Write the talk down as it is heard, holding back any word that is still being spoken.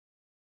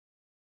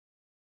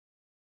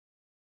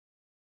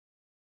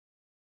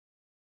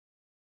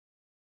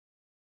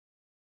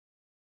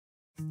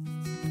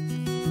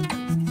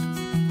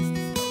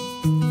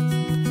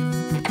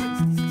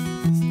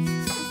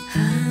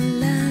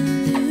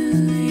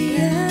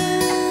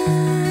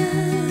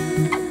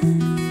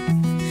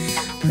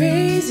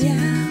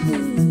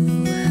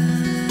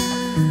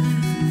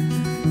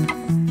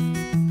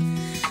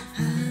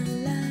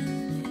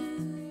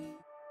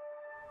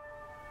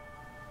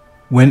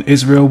When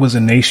Israel was a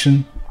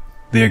nation,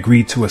 they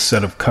agreed to a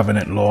set of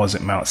covenant laws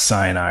at Mount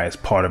Sinai as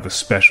part of a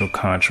special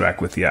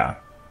contract with Yah.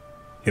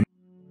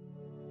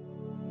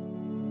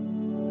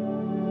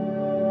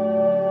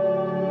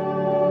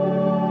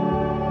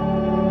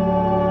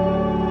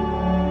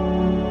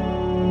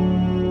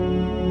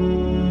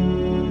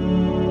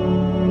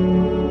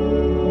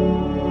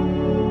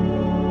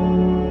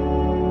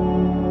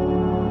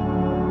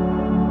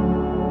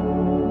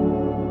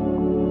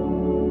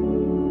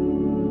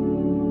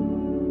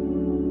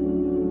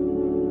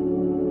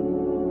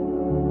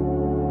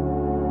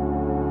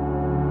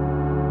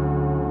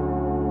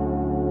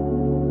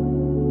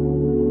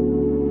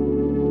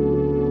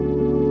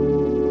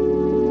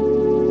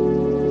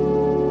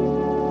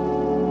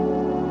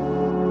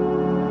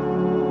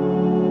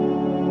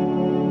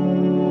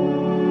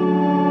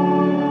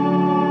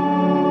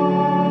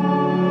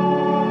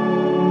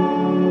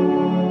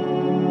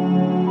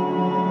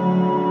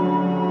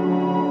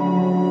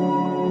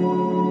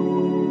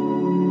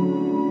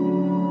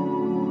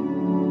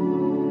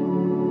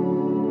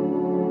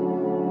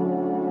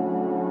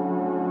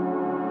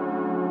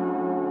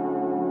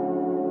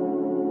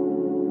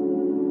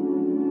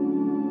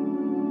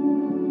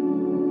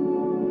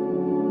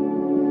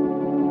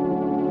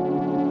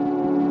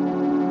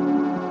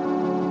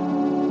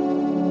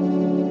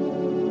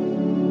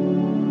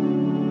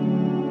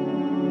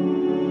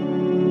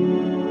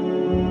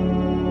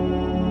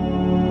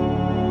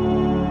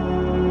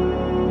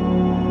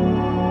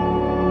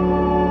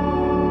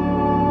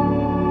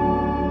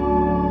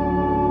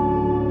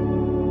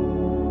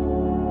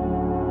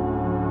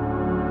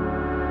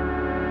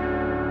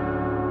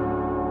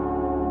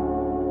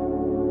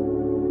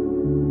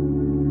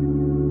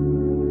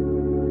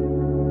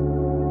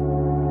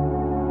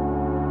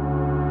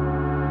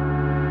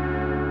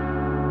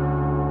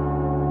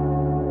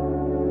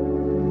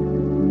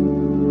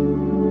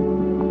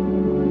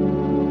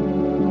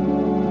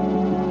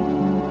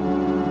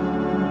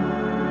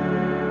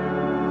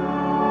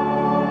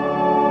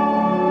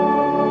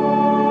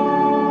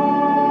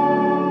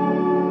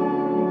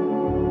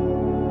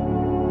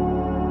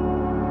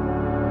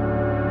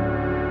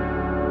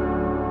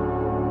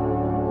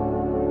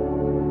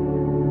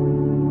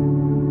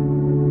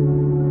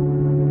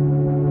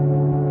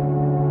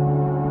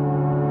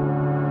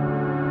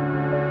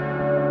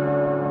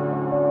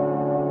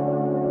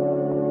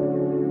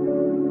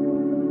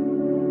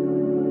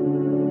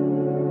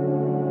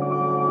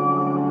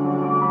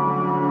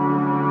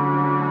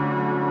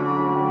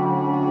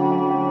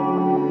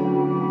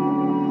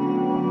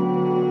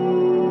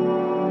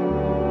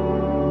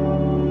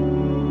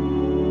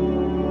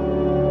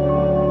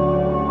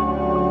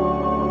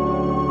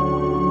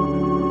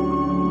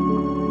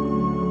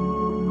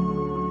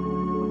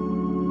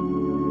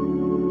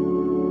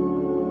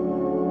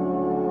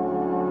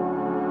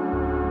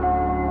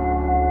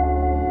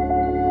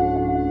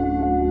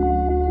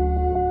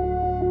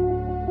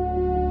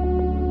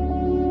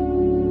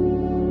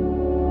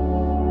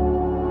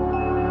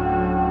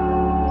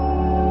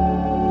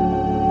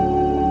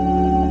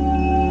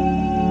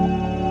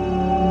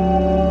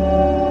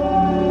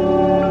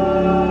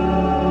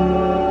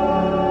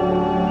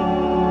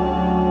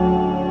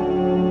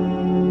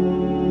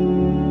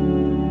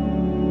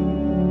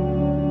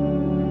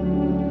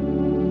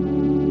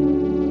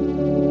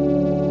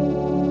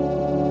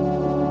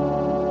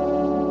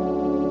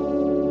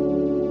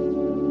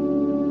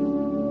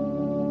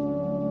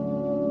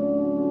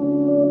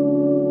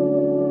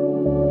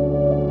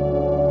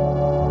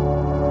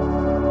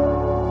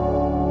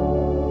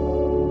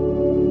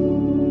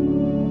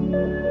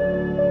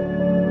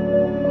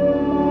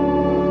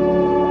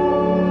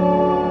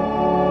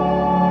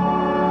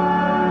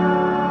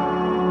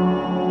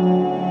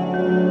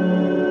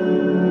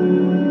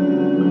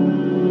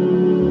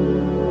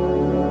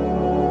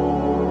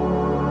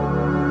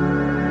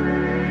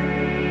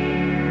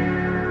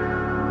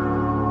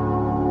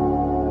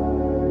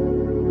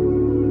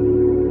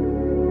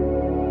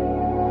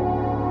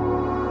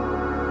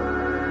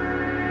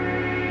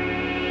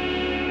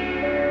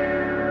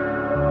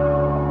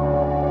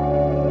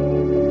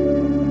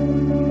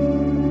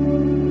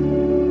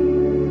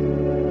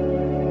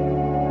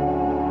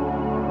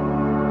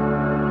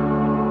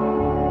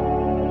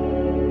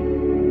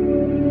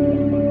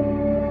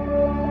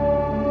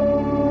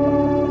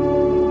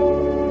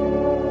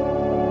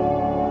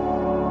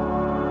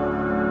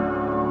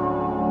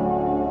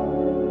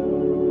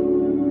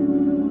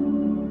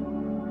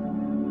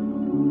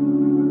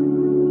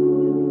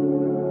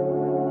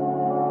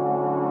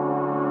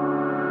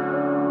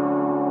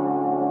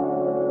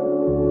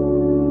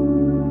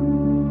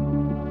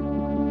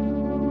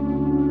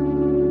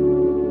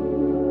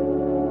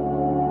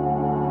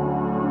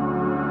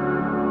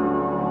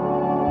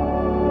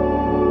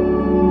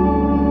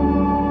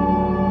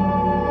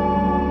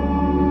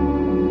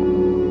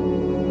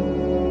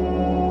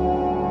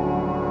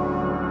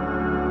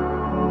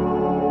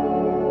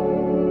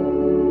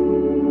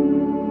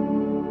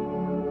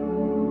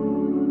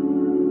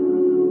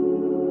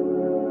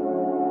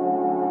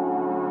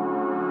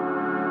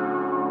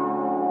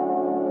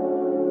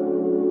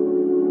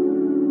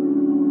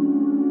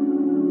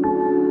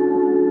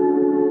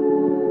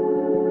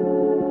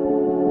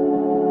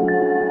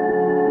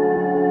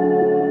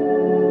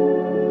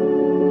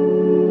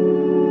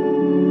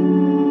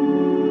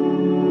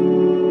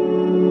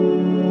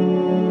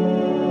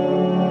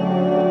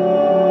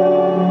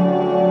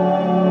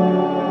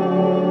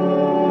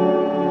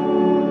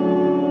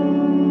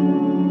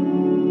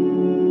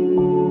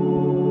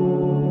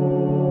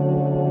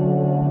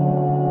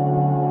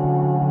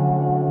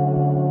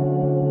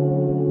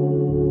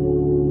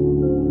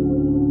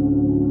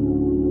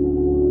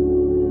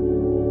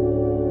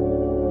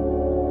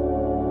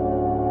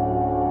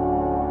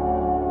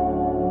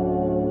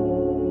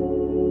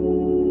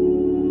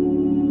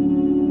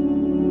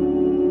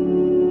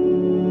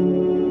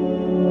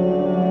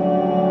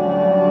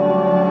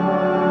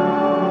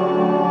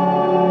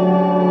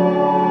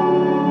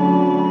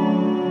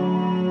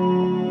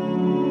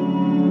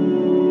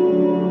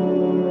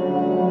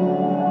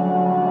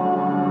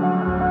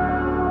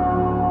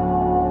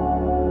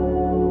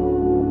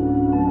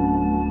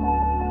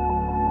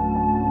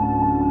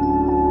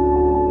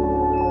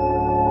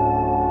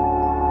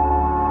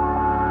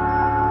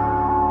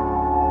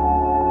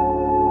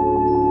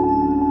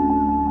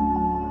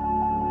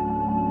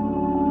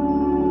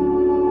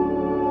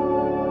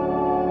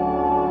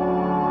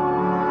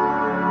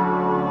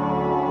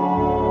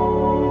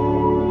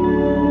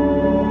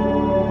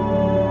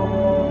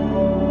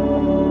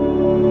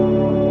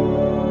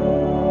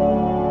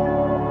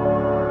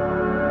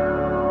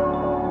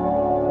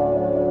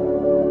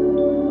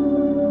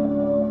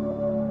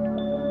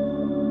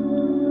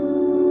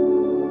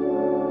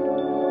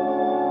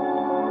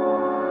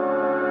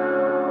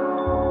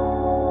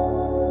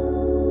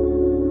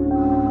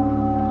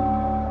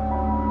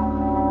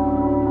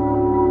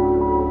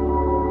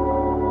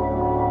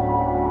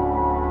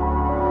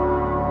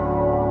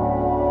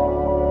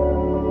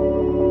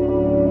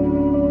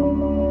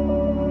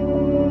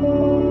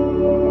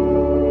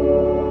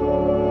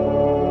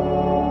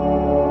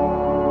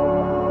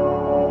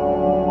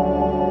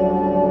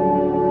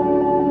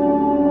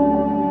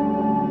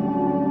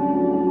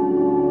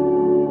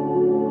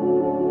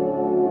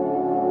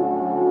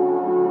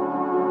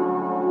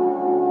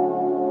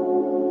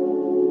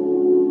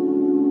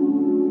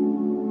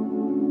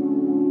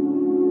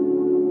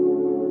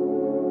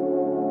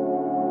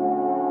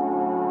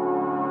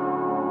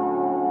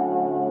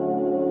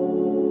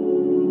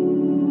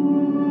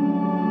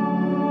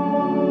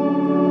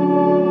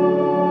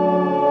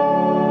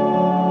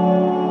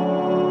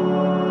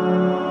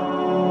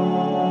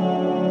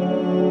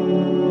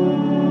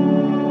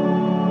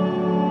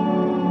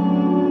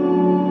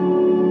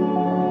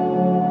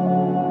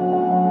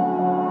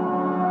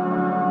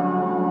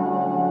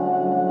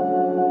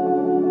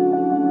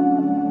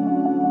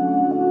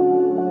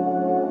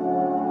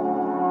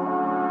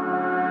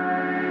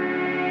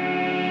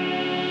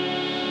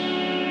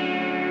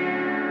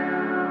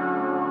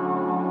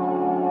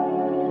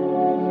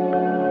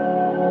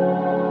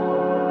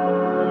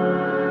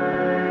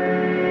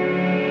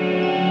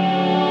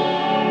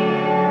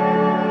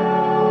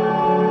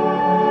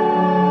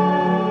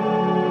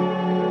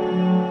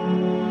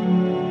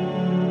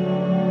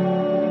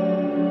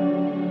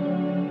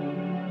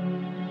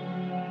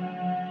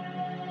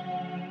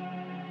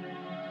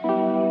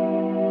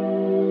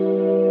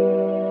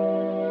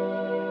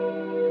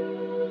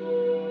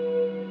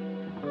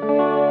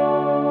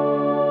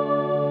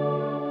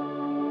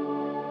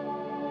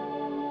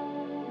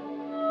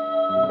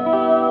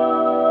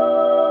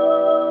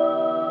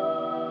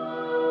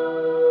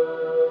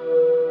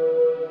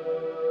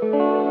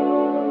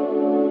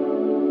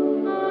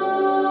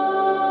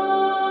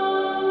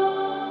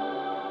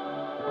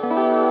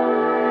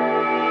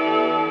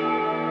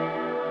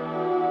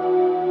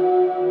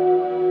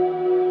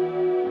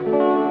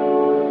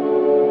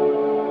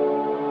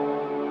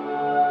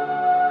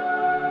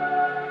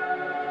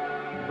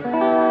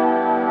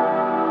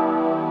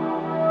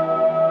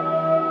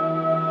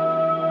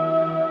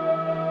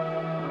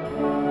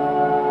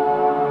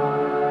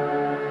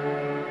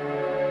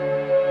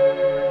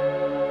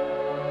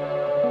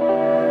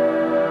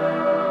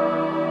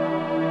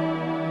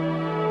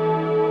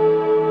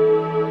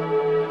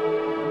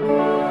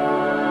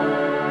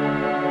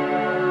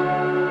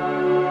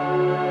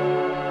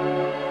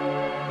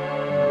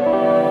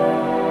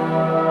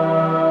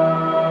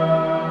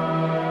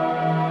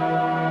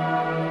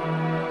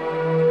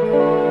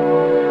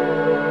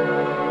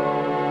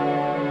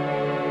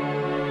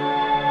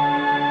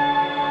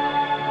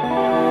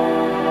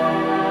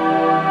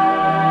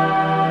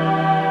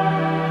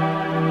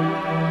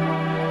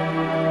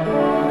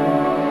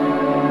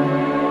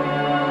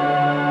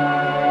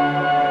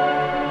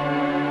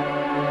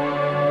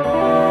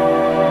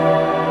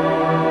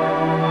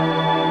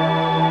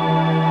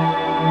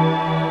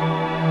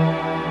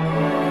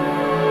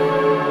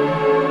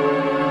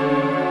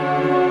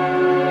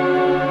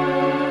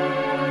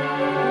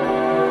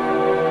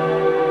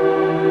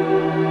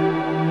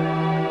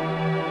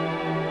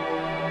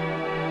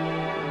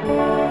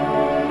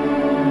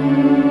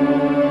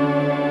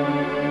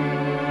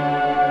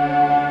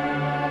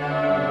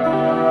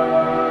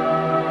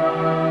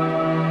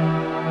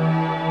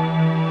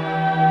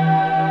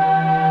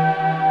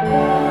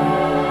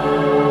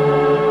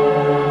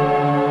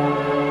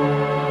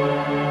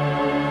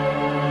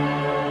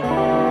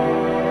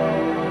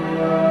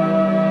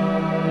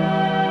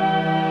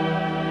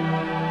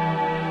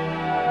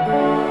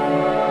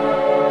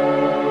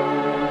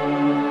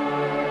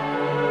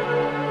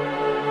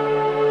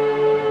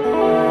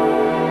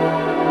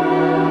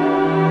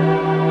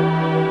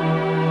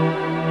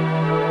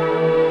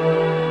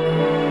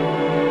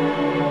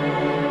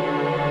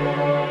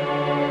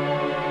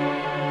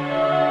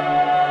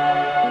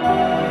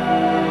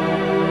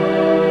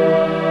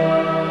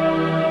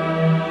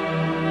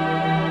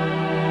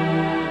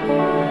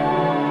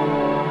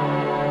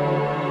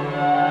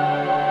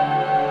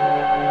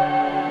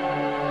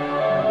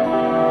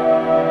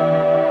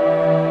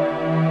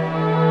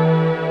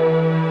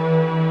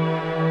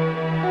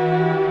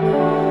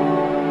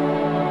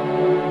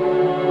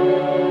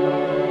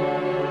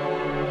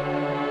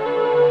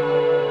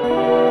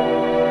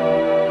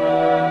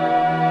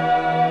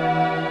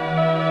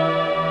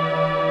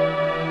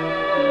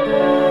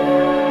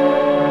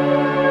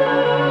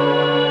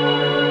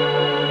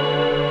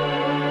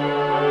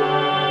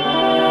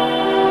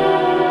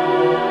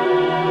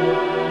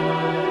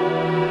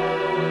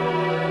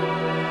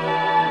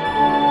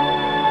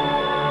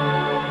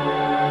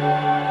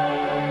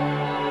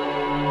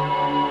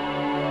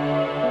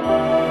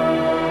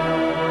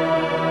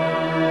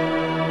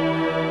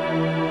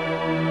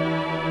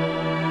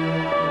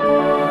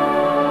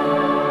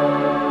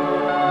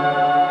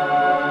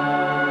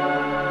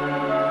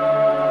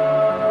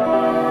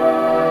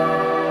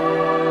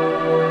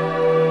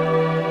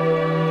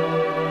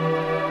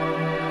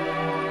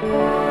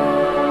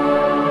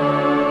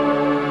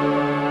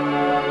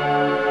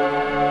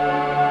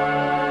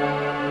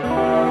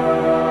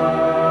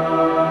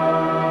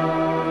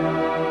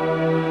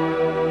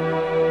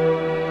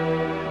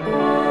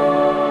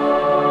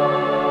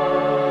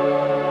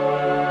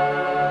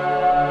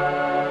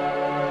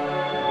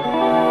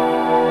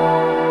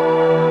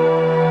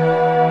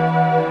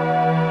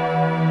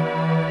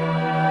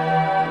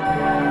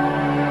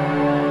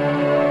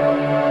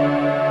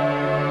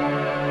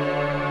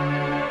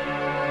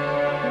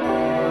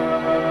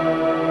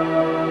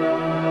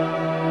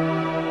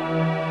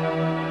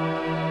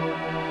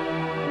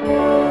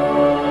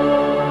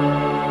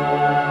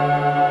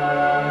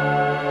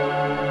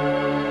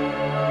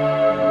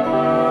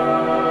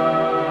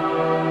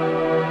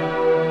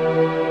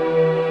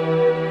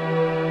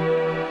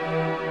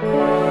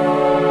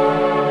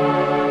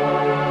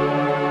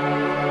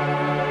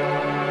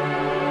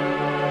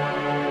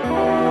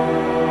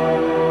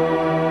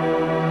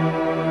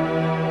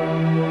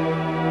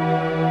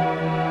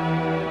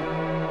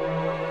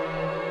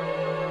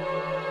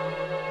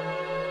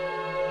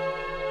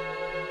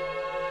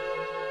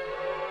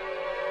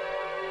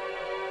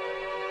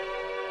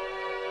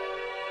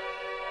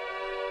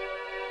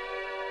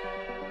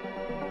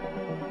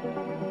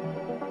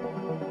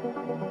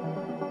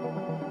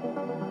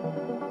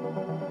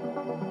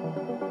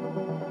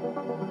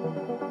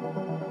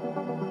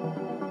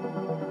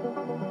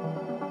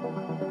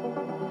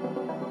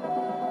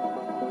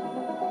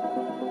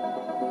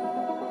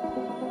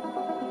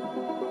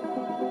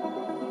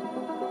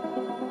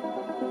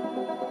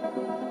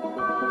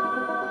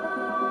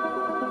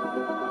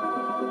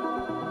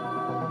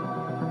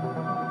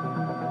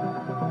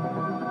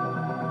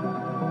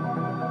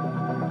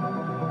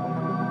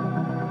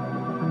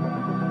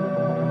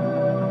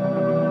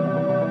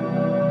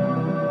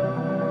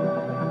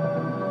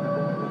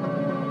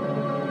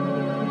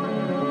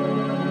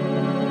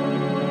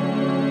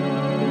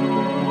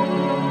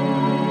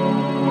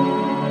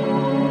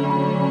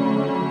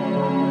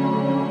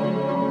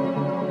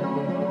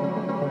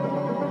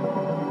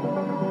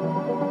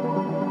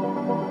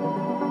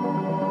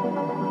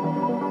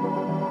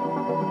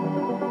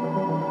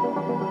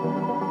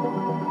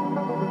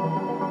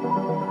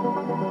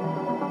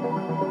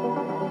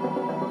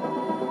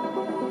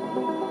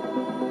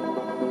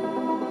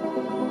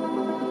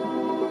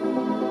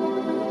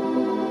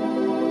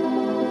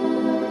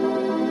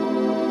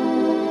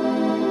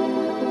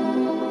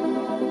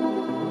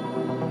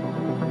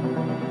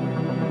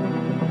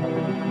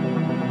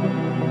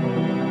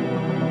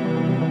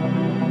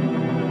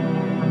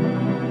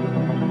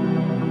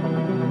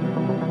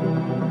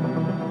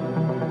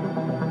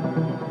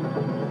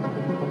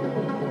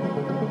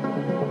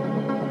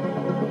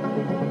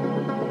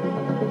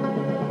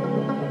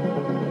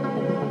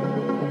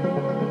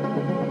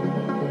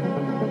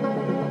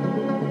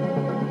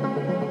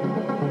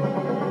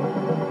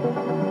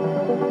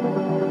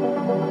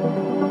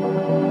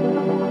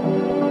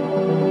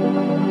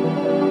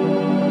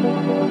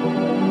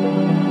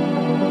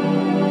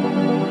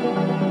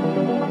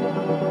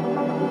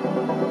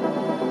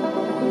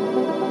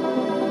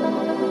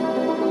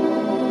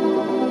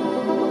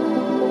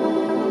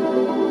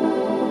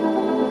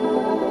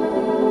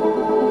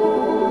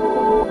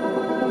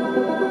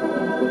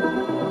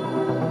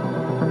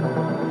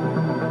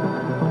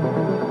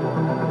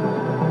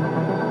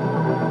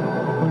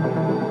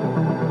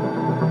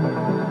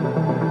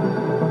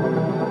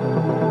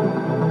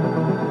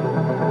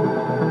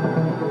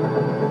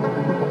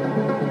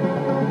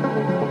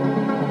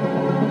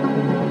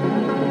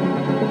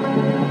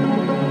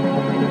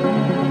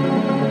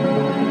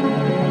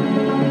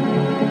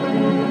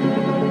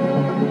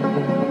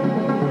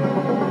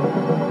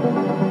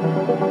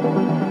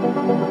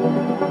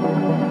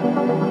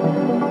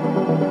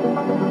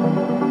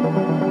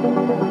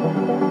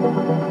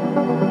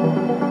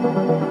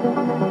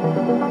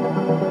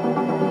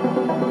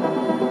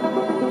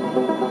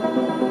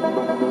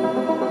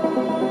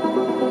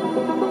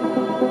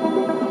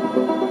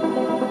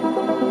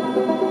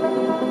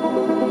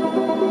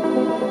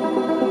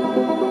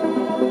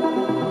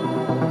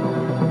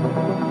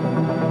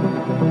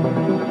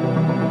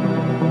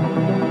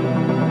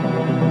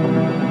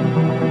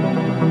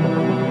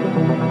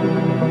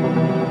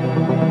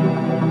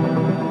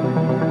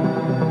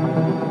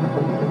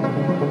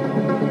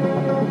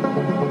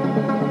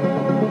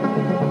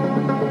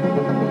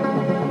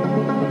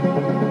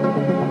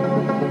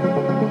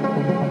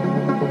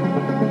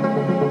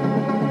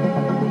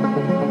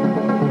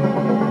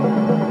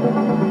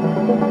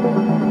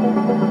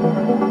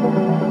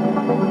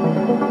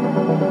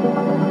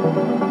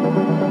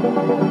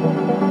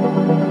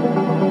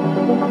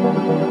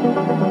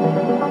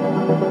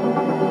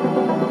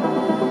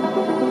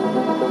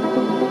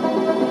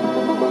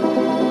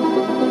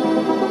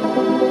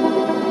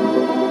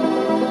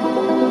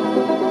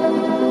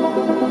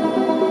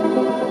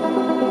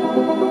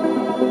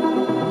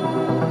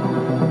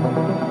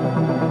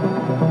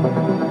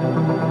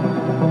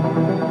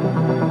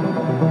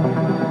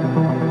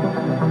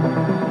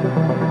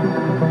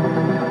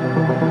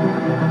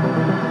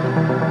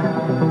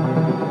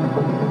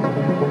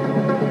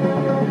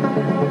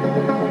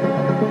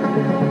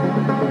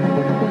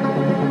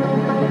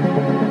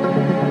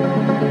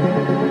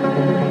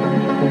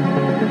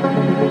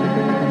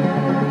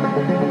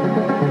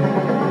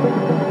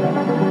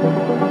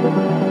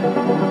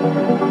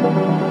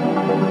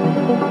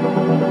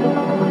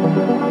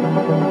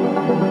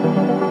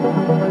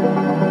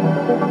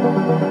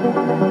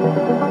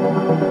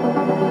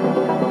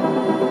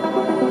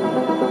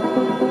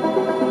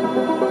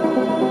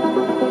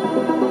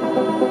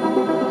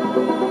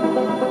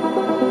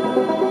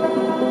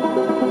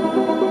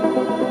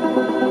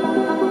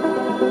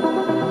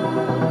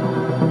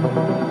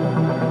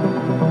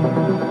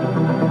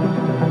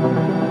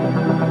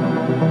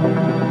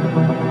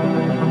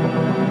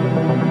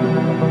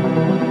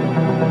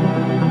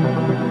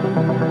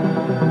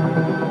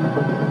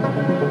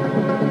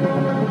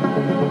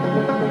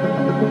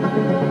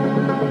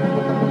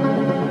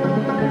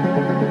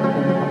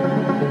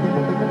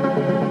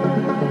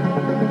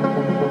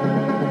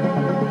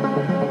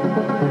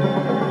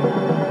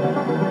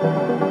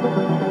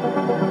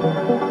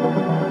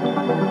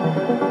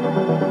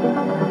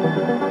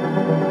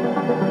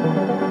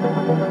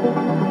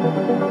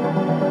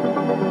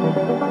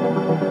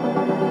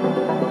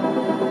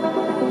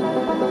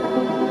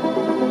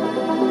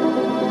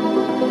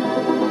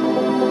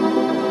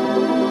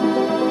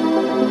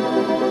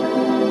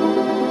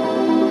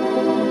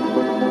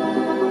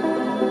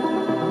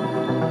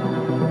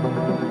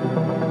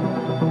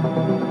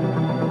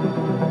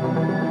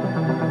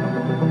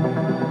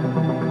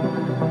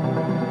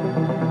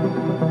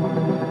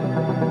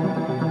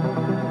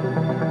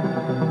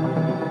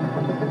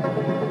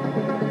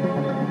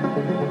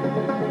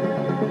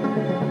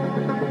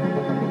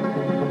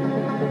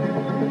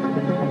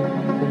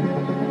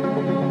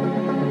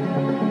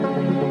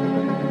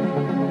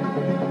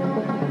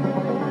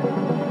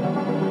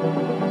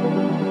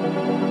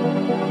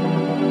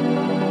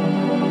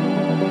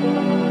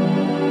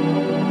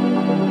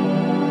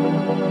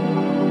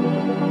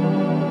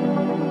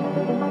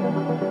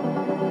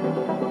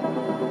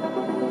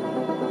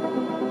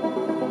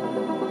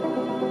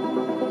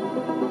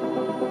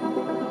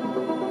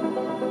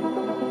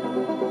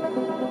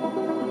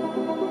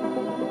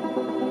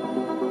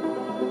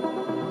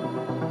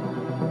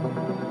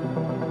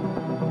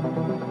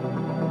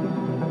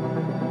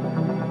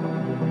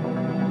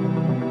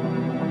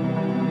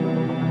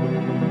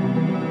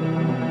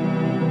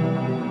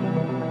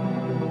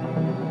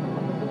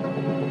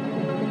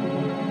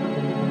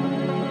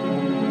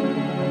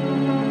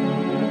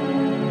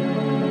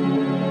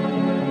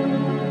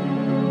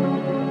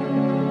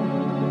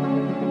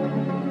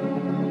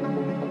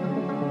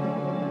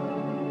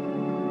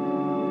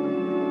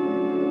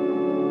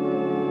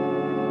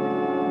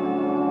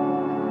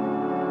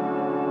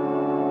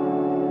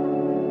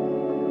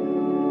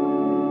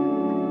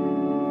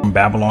 From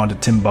Babylon to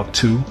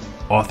Timbuktu,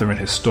 author and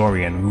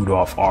historian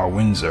Rudolph R.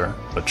 Windsor,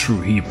 a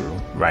true Hebrew,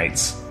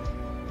 writes,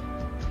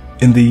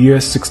 "In the year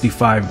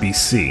 65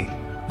 BC,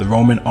 the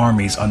Roman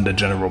armies under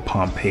General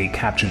Pompey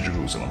captured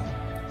Jerusalem.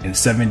 In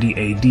 70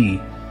 AD,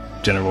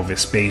 General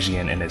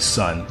Vespasian and his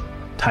son,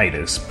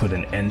 Titus, put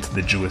an end to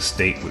the Jewish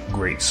state with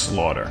great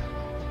slaughter.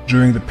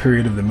 During the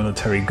period of the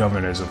military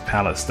governors of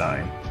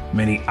Palestine,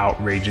 many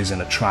outrages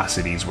and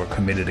atrocities were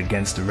committed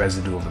against the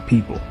residue of the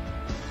people.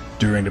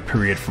 During the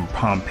period from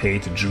Pompey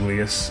to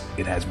Julius,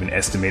 it has been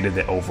estimated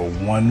that over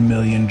 1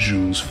 million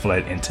Jews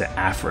fled into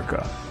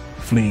Africa,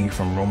 fleeing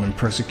from Roman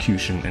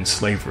persecution and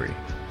slavery.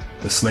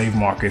 The slave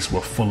markets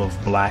were full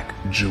of black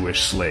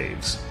Jewish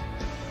slaves.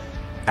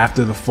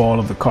 After the fall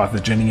of the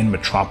Carthaginian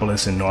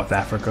metropolis in North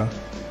Africa,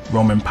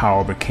 Roman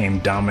power became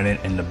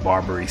dominant in the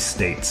Barbary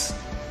states.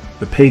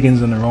 The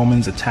pagans and the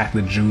Romans attacked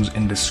the Jews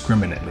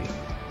indiscriminately,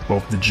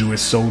 both the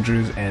Jewish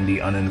soldiers and the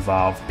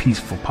uninvolved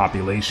peaceful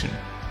population.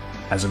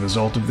 As a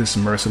result of this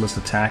merciless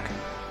attack,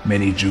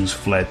 many Jews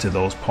fled to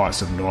those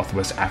parts of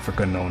Northwest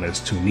Africa known as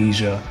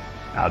Tunisia,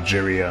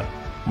 Algeria,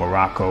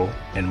 Morocco,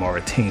 and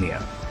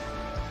Mauritania.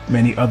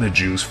 Many other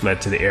Jews fled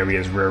to the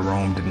areas where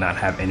Rome did not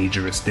have any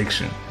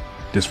jurisdiction.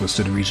 This was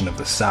to the region of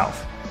the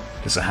South,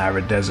 the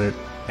Sahara Desert,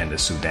 and the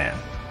Sudan."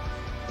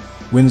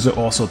 Windsor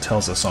also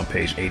tells us on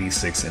page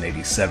 86 and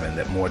 87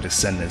 that more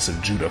descendants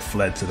of Judah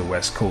fled to the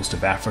west coast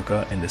of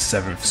Africa in the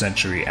 7th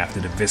century after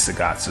the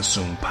Visigoths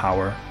assumed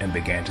power and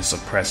began to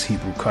suppress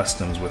Hebrew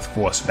customs with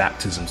forced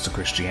baptisms to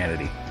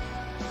Christianity.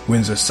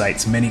 Windsor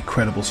cites many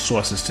credible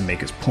sources to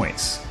make his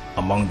points.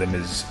 Among them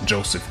is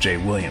Joseph J.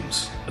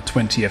 Williams, a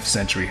 20th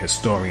century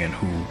historian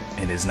who,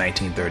 in his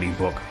 1930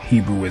 book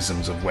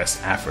Hebrewisms of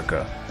West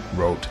Africa,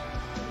 wrote,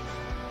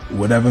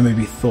 "Whatever may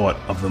be thought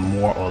of the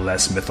more or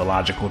less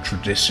mythological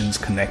traditions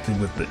connected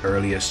with the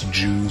earliest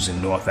Jews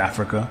in North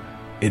Africa,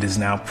 it is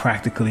now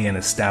practically an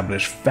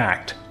established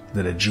fact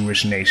that a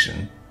Jewish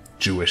nation,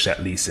 Jewish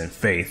at least in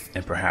faith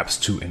and perhaps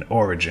too in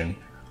origin,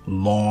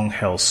 long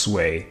held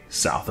sway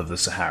south of the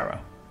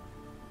Sahara."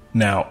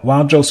 Now,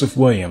 while Joseph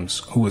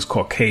Williams, who is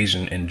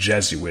Caucasian and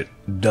Jesuit,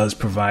 does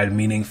provide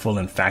meaningful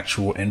and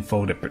factual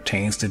info that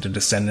pertains to the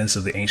descendants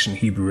of the ancient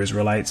Hebrew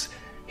Israelites,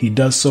 he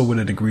does so with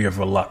a degree of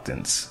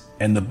reluctance,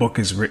 and the book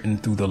is written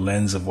through the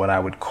lens of what I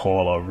would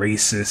call a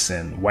racist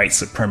and white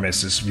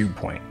supremacist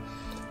viewpoint.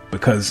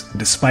 Because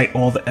despite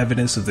all the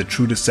evidence of the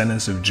true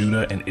descendants of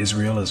Judah and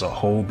Israel as a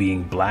whole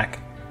being black,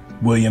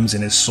 Williams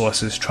and his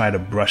sources try to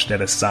brush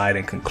that aside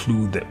and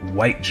conclude that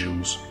white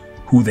Jews,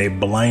 who they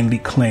blindly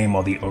claim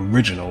are the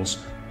originals,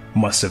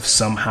 must have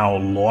somehow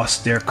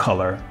lost their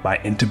color by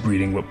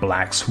interbreeding with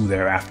blacks who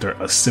thereafter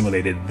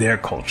assimilated their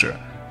culture,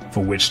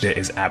 for which there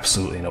is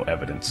absolutely no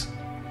evidence.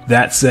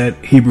 That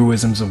said,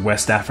 Hebrewisms of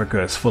West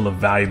Africa is full of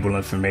valuable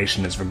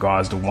information as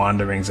regards the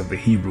wanderings of the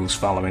Hebrews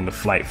following the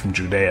flight from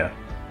Judea,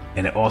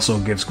 and it also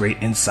gives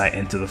great insight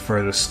into the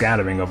further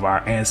scattering of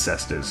our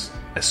ancestors,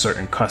 as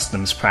certain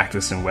customs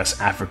practiced in West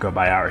Africa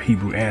by our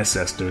Hebrew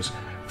ancestors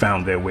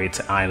found their way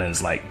to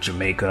islands like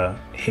Jamaica,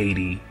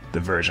 Haiti, the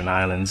Virgin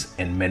Islands,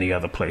 and many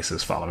other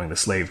places following the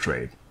slave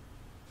trade.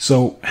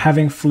 So,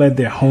 having fled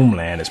their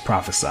homeland as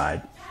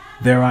prophesied,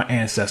 there our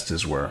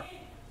ancestors were,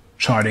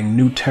 charting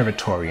new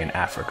territory in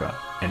Africa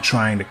and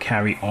trying to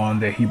carry on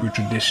their Hebrew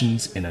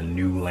traditions in a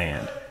new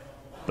land,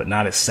 but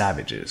not as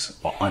savages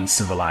or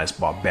uncivilized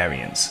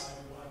barbarians.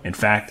 In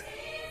fact,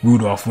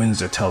 Rudolph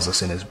Windsor tells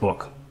us in his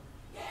book,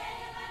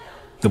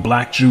 "The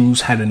black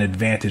Jews had an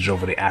advantage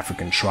over the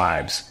African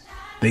tribes.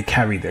 They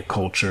carried their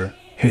culture,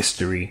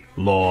 history,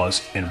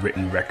 laws, and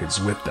written records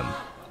with them.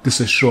 This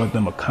assured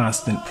them a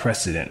constant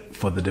precedent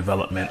for the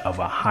development of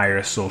a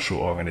higher social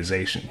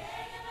organization.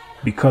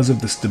 Because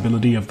of the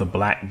stability of the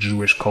black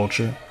Jewish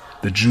culture,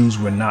 the Jews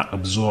were not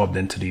absorbed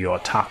into the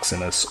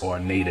autochthonous or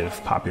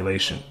native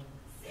population.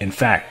 In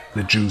fact,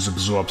 the Jews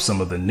absorbed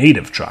some of the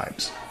native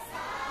tribes.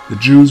 The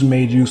Jews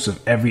made use of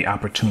every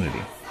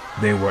opportunity.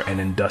 They were an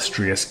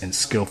industrious and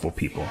skillful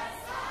people.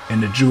 In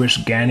the Jewish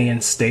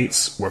Ghanaian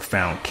states were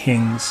found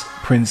kings,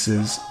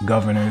 princes,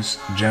 governors,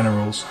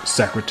 generals,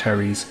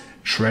 secretaries,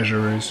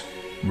 treasurers,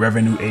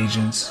 revenue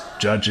agents,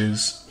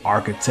 judges,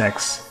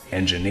 architects,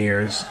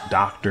 engineers,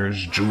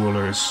 doctors,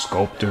 jewelers,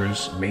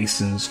 sculptors,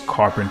 masons,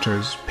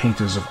 carpenters,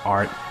 painters of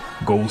art,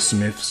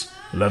 goldsmiths,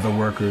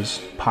 leatherworkers,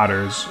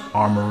 potters,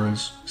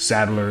 armorers,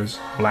 saddlers,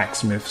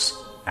 blacksmiths,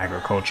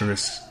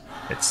 agriculturists,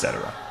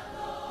 etc.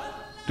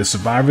 The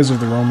survivors of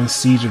the Roman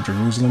siege of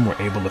Jerusalem were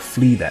able to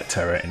flee that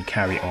terror and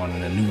carry on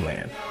in a new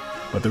land.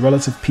 But the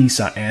relative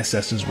peace our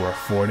ancestors were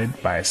afforded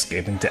by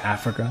escaping to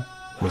Africa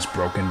was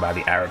broken by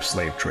the Arab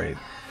slave trade,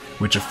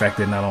 which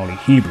affected not only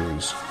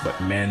Hebrews, but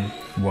men,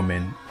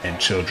 women, and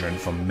children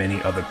from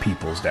many other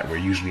peoples that were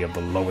usually of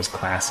the lowest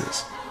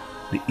classes.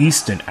 The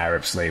Eastern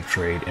Arab slave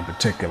trade, in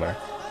particular,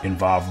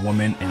 involved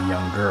women and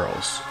young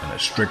girls, and a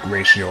strict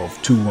ratio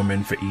of 2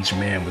 women for each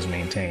man was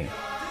maintained.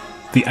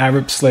 The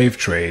Arab slave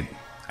trade,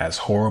 as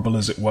horrible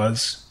as it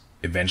was,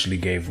 eventually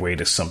gave way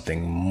to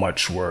something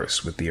much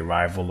worse with the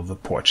arrival of the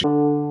Portuguese.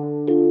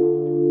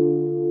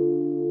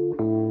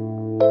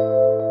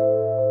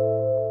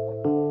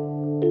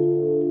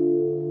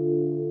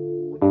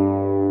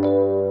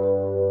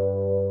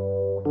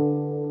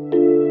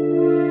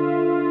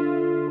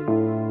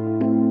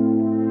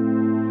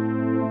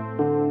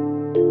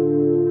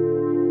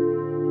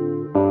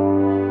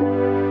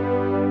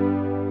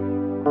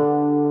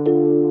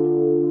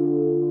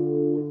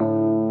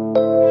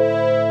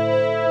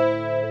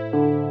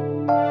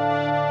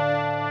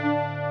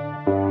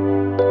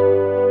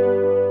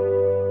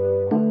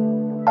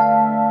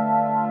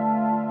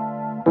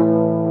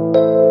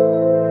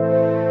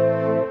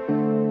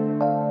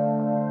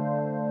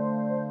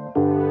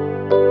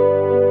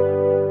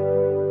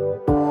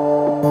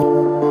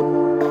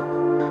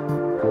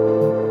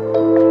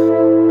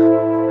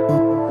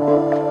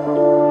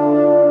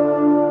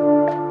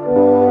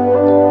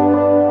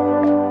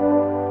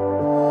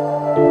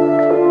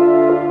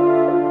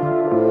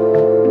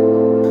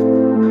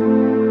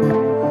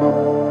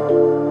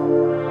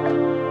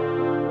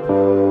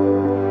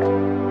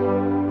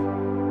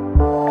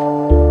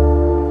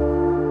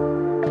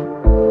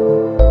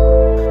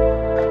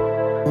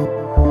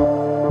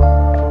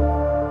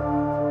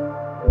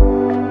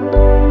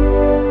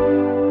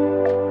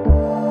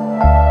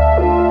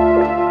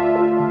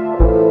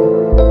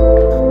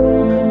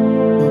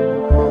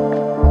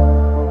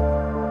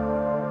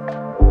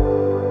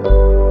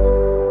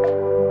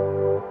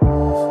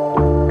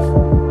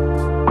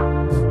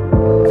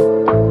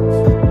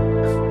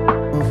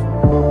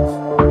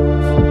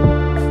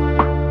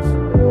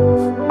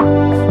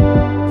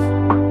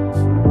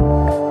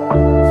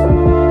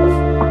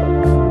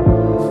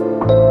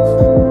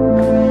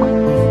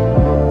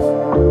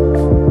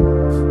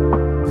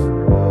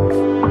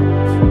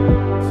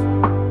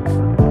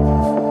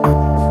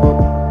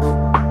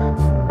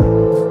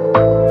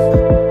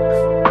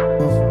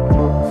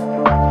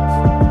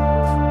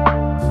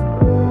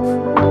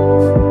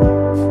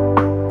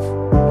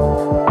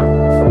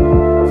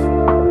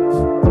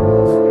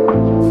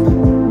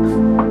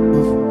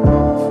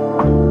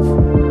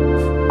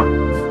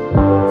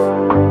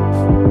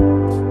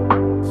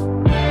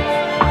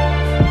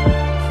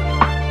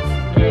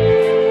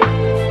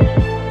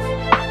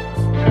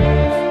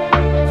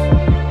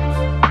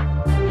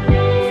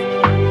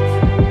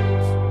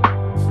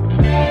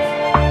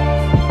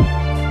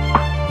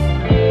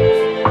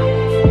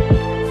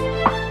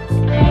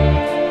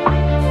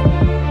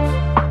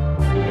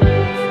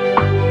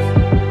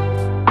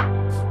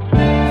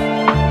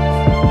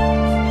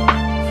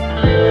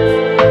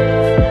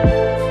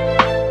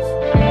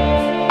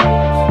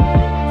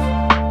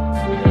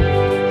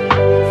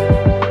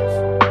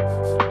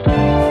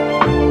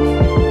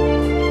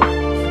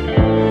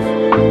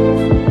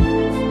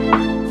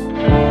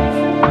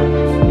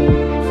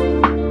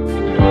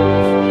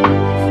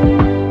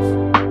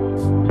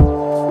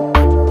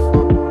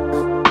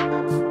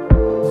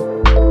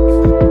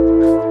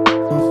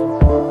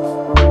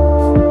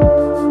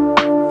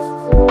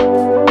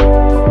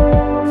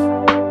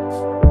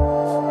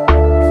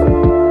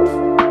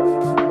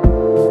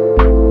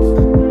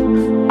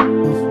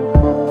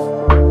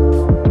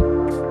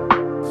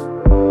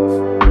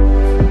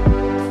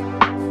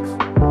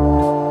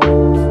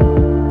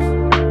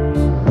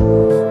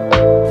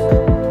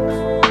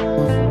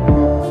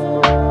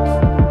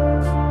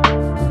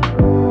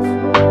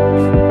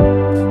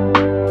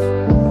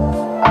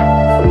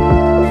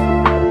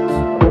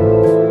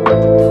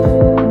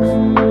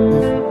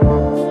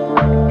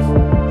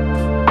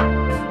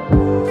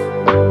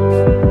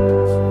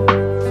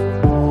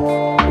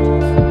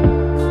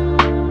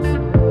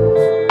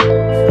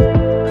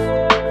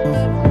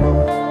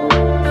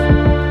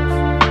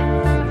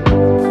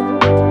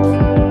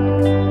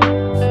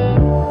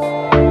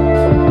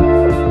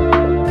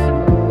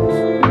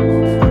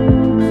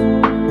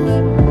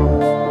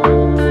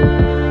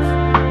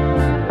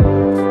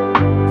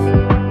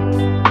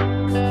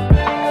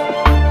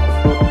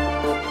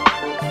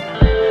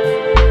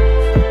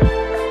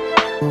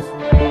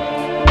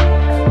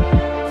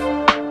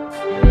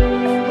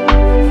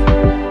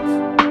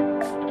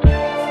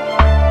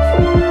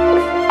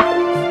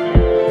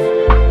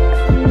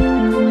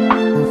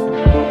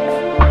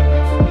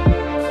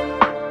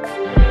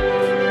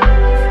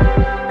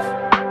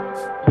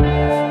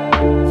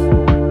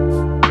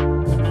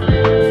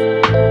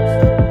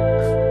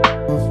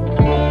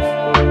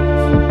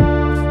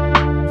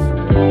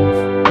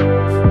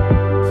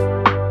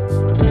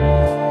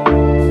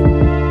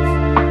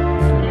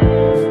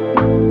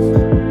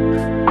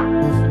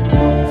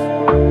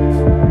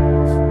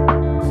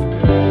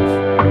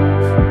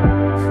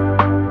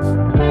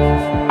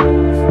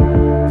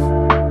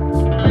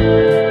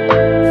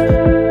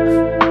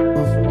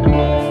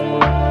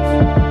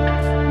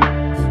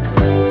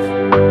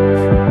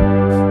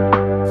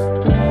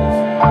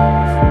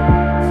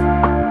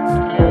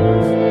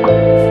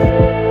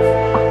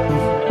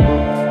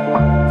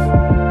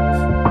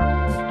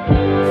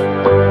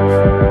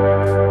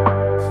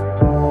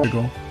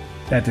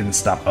 that didn't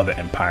stop other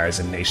empires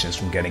and nations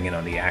from getting in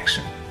on the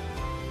action.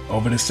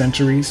 Over the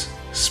centuries,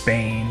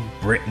 Spain,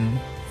 Britain,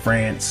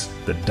 France,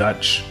 the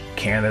Dutch,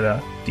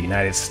 Canada, the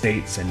United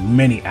States, and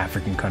many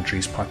African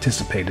countries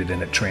participated in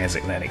the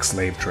transatlantic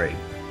slave trade,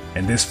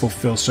 and this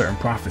fulfills certain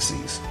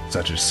prophecies,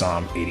 such as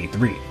Psalm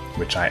 83,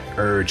 which I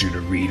urge you to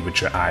read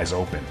with your eyes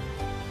open,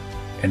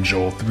 and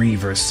Joel 3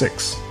 verse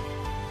 6.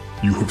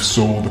 You have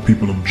sold the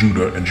people of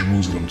Judah and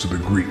Jerusalem to the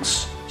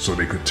Greeks, so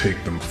they could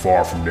take them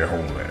far from their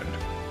homeland.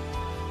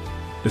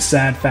 The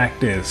sad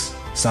fact is,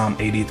 Psalm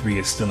 83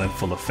 is still in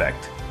full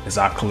effect, as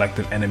our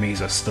collective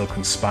enemies are still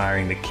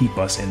conspiring to keep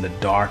us in the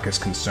dark as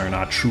concern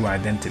our true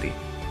identity,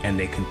 and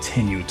they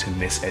continue to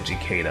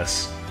miseducate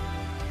us.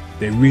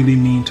 They really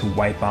mean to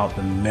wipe out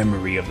the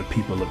memory of the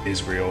people of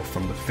Israel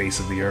from the face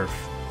of the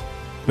earth.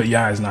 But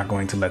Yah is not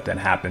going to let that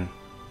happen.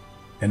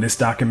 And this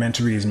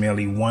documentary is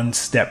merely one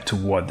step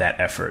toward that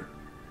effort.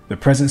 The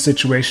present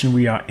situation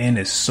we are in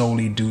is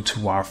solely due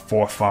to our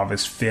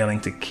forefathers failing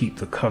to keep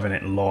the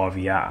covenant law of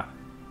Yah,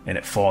 and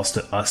it falls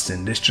to us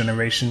in this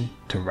generation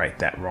to right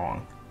that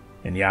wrong.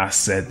 And Yah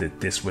said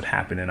that this would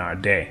happen in our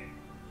day.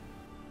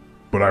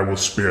 But I will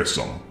spare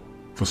some,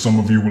 for some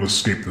of you will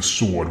escape the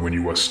sword when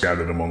you are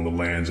scattered among the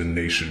lands and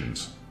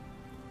nations.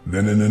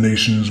 Then in the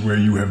nations where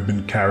you have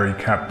been carried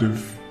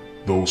captive,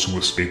 those who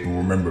escape will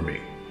remember me,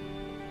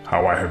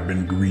 how I have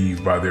been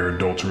grieved by their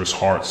adulterous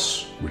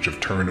hearts, which have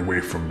turned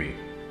away from me,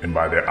 and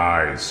by their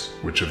eyes,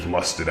 which have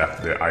lusted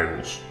after their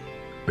idols.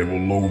 They will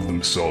loathe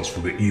themselves for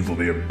the evil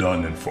they have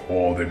done and for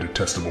all their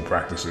detestable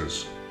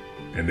practices,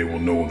 and they will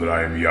know that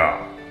I am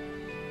Yah.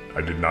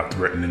 I did not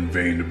threaten in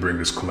vain to bring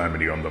this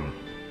calamity on them.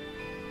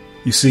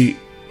 You see,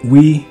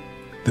 we,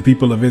 the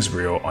people of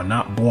Israel, are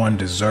not born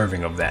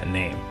deserving of that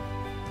name.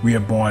 We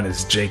are born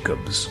as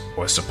Jacobs,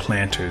 or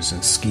supplanters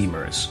and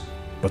schemers.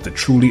 But to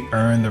truly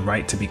earn the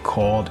right to be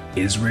called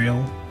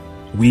Israel,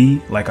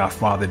 we, like our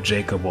father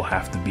Jacob, will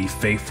have to be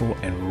faithful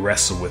and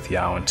wrestle with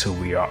Yah until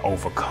we are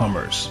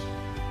overcomers.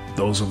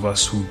 Those of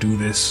us who do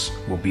this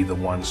will be the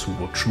ones who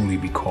will truly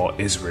be called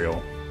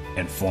Israel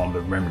and form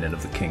the remnant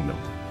of the kingdom.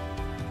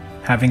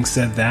 Having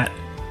said that,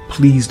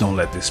 please don't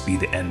let this be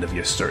the end of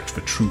your search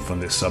for truth on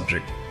this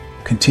subject.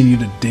 Continue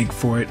to dig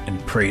for it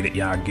and pray that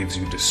Yah gives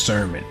you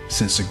discernment,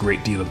 since a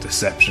great deal of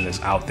deception is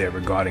out there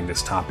regarding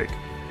this topic,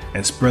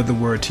 and spread the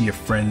word to your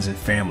friends and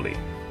family,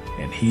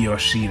 and he or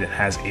she that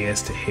has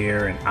ears to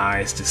hear and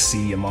eyes to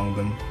see among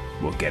them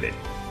will get it.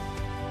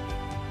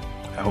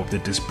 I hope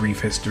that this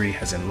brief history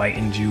has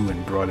enlightened you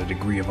and brought a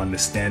degree of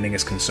understanding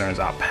as concerns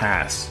our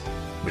past,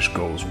 which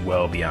goes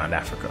well beyond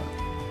Africa.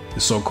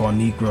 The so-called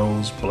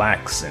Negroes,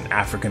 blacks, and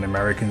African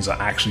Americans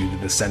are actually the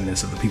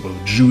descendants of the people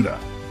of Judah,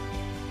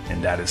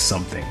 and that is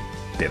something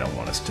they don't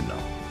want us to know.